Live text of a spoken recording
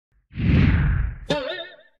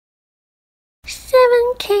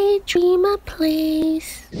dreamer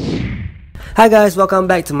place. Hi guys, welcome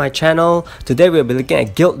back to my channel. Today we'll be looking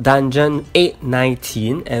at Guild Dungeon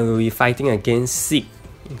 819 and we'll be fighting against Sieg.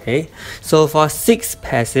 Okay, so for Sieg's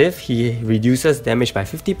passive, he reduces damage by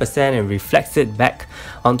 50% and reflects it back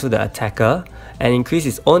onto the attacker and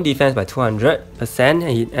increases his own defense by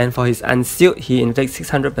 200%, and for his unsealed, he inflicts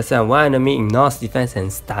 600% on one enemy, ignores defense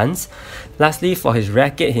and stuns. Lastly, for his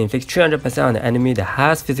racket, he inflicts 300% on the enemy that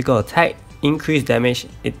has physical attack, increased damage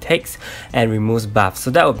it takes, and removes buffs. So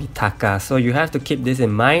that would be Taka. So you have to keep this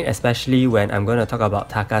in mind, especially when I'm going to talk about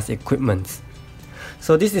Taka's equipment.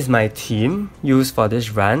 So this is my team used for this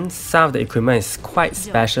run. Some of the equipment is quite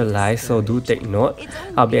specialized, so do take note.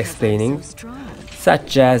 I'll be explaining.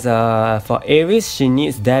 Such as for Ares, she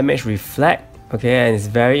needs damage reflect, okay, and it's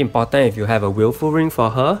very important if you have a willful ring for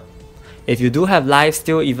her. If you do have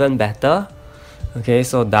lifesteal, even better. Okay,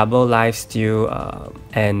 so double lifesteal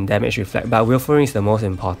and damage reflect, but willful ring is the most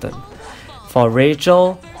important. For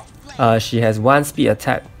Rachel, she has one speed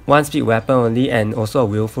attack, one speed weapon only, and also a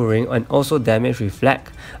willful ring, and also damage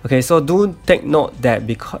reflect. Okay, so do take note that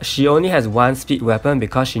because she only has one speed weapon,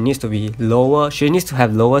 because she needs to be lower, she needs to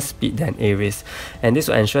have lower speed than Ares, and this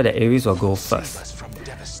will ensure that Ares will go first.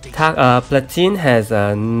 Platine has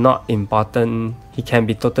not important. He can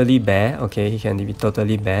be totally bare. Okay, he can be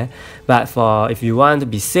totally bare, but for if you want to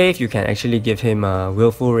be safe, you can actually give him a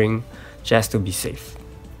willful ring just to be safe.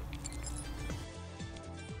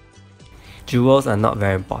 Jewels are not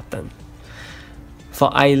very important.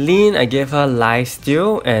 For Eileen, I gave her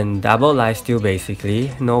lifesteal and double lifesteal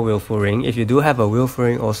basically, no willful ring. If you do have a willful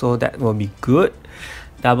ring also, that will be good.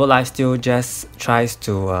 Double lifesteal just tries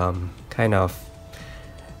to kind of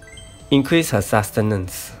increase her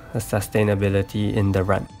sustenance, her sustainability in the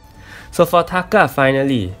run. So for Taka,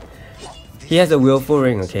 finally, he has a willful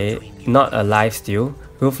ring, okay, not a lifesteal.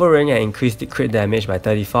 Willful ring and increased the crit damage by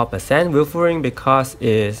 34%. Willful ring because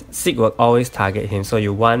Sieg will always target him, so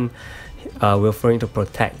you want willful ring to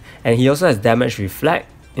protect. And he also has damage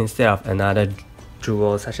reflect instead of another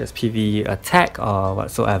jewel such as PvE attack or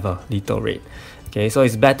whatsoever, lethal rate. Okay, so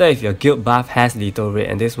it's better if your guild buff has lethal rate,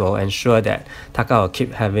 and this will ensure that Taka will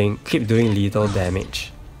keep doing lethal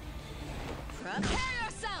damage.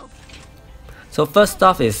 So first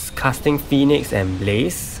off is casting Phoenix and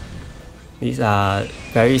Blaze. These are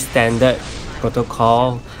very standard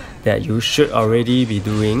protocol that you should already be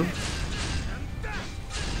doing.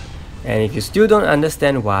 And if you still don't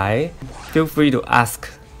understand why, feel free to ask,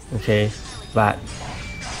 okay? But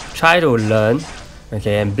try to learn,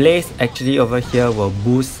 okay? And Blaze actually over here will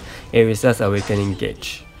boost Ares' Awakening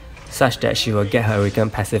gauge, such that she will get her Awaken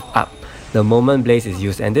passive up the moment Blaze is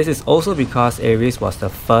used. And this is also because Ares was the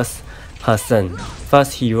first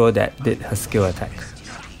hero that did her skill attack.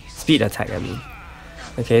 Speed attack, I mean.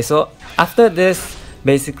 Okay, so after this,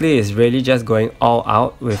 basically is really just going all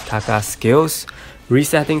out with Taka's skills,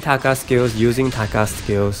 resetting Taka's skills, using Taka's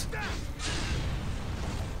skills.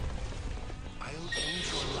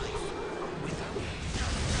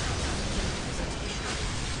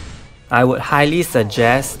 I would highly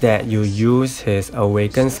suggest that you use his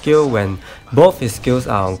Awaken skill when both his skills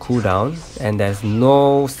are on cooldown and there's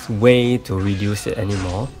no way to reduce it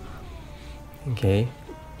anymore. Okay.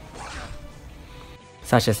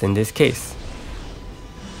 Such as in this case.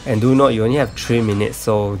 And do note, you only have 3 minutes,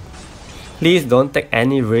 so please don't take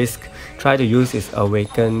any risk. Try to use his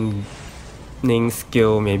Awakening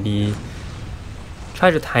skill, maybe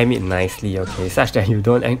try to time it nicely, okay, such that you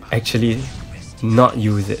don't actually not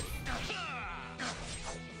use it.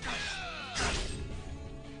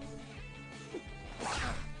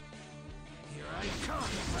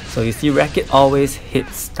 So you see, Racket always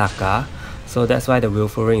hits Taka, so that's why the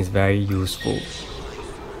willful ring is very useful.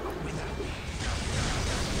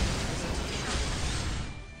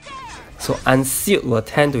 So Unsealed will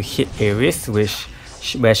tend to hit Ares,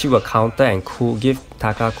 where she will counter and give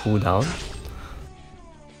Taka cooldown.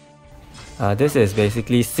 This is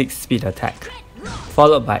basically 6 speed attack,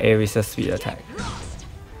 followed by Ares' speed attack.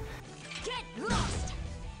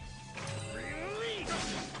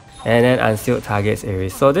 And then Unsealed targets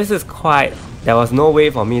Ares. So this is quite... there was no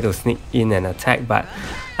way for me to sneak in and attack, but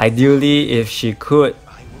ideally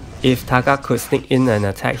if Taka could sneak in and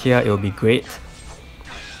attack here, it would be great.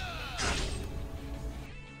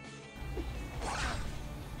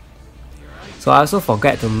 So I also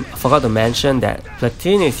forgot to mention that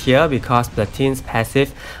Platine is here because Platine's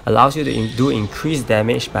passive allows you to do increased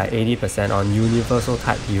damage by 80% on universal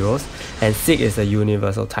type heroes, and Sieg is a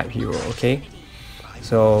universal type hero, okay?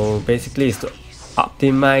 So basically it's to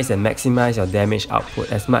optimize and maximize your damage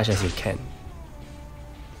output as much as you can.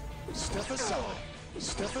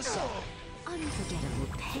 Unforgettable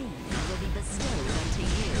pain will be bestowed unto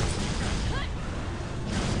you.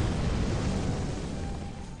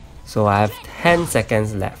 So I have 10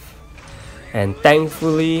 seconds left. And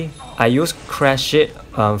thankfully, I used Crash It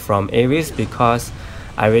from Ares because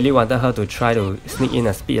I really wanted her to try to sneak in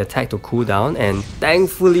a speed attack to cool down, and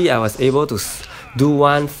thankfully I was able to do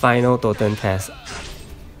one final totem test.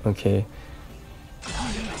 Okay.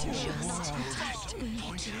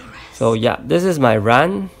 So yeah, this is my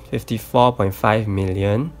run, 54.5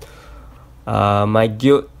 million. My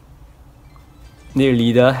guild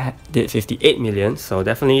leader did 58 million, so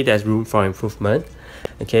definitely there's room for improvement.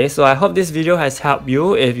 Okay, so I hope this video has helped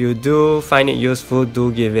you. If you do find it useful,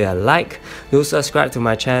 do give it a like, do subscribe to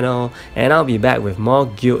my channel, and I'll be back with more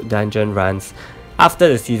guild dungeon runs after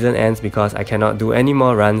the season ends because I cannot do any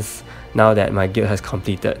more runs now that my guild has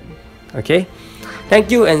completed. Okay, thank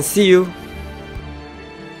you and see you.